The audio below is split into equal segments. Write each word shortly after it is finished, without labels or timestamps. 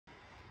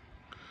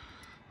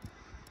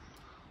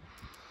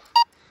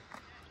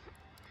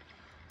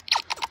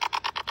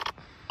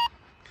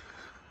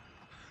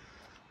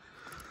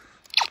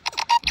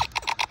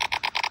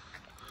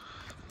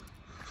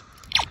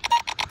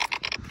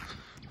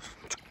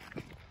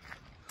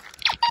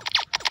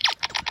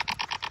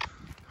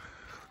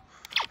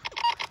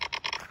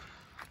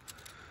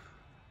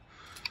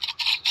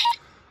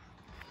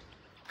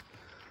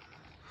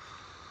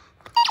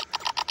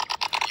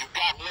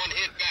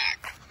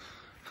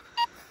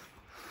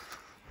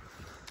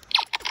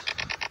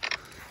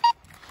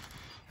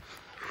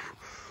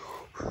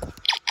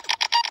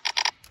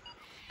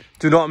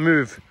Do not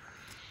move.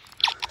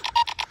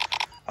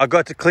 I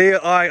got a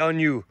clear eye on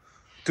you.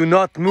 Do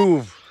not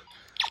move.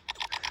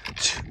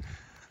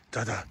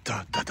 Da da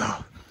da da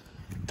da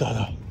da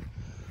da.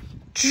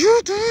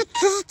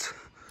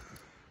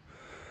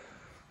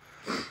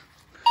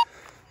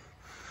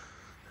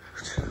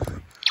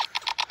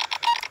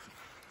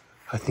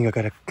 I think I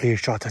got a clear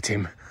shot at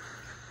him.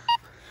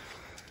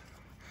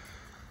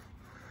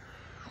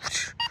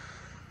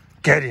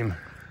 Get him.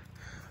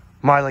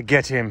 Mila,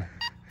 get him.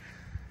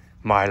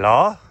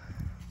 Mila?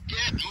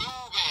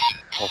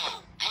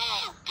 Oh.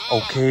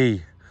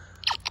 Okay.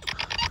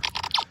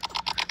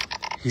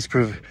 He's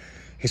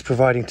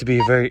providing to be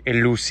very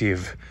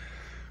elusive,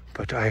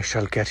 but I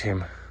shall get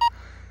him.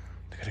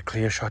 Get a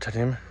clear shot at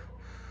him.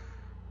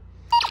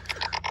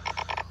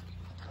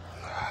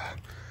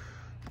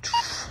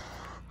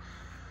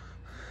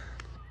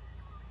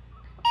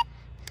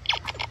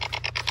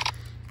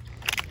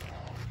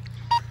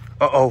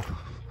 Uh-oh.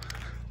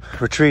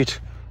 Retreat.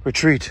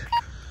 Retreat.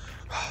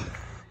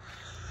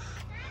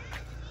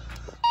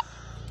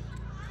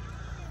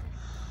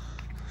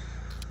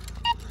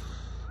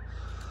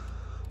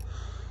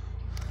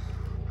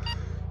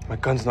 My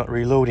gun's not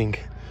reloading.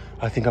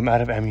 I think I'm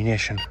out of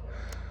ammunition.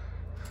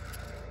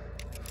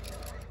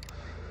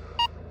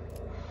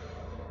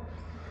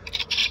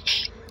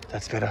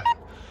 That's better.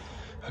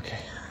 Okay.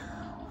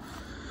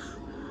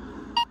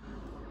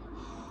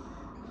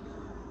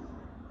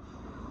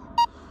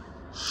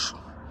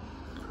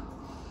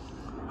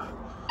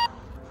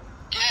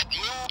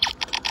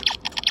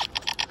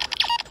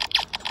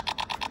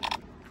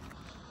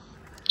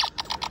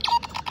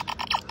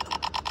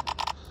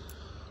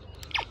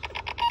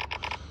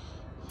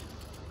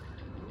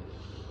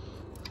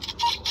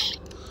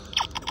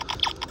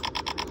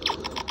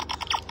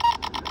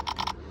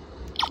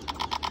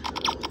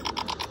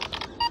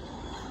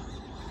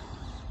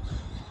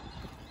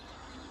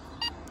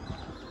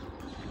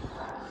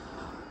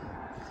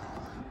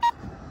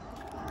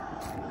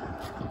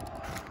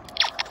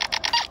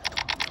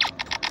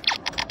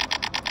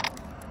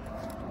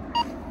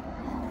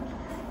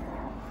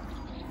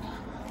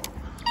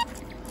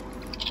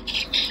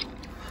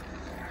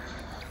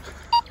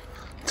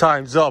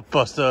 Time's up,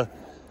 Buster.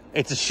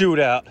 It's a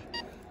shootout.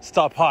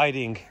 Stop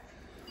hiding.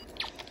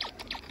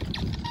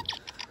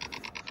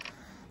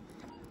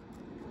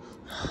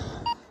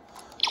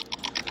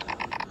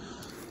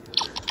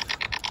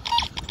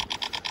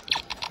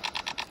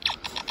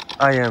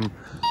 I am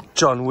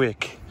John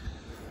Wick.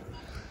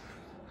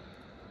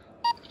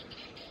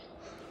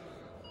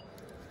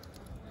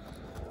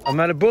 I'm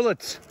out of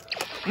bullets.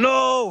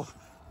 No!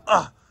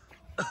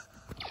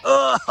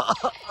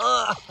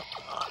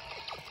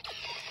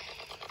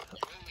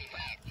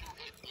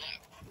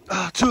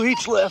 Two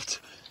each left.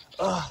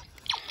 Oh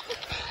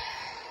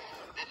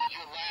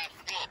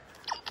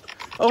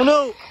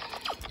no!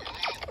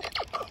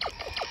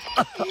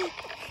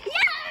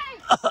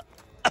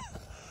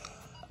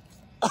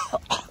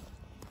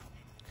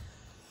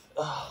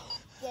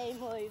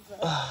 Game over.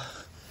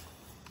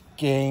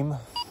 Game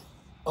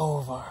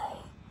over.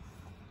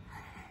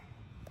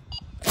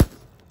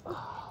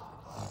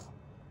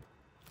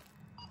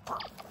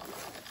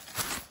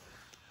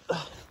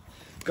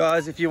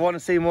 Guys, if you want to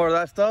see more of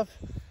that stuff,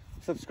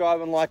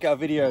 subscribe and like our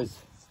videos.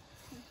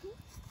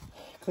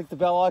 Click the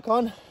bell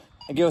icon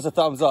and give us a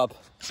thumbs up.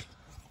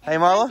 Hey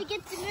Marla? Don't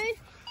forget to move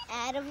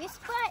out of your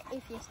spot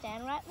if you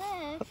stand right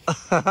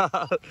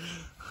there.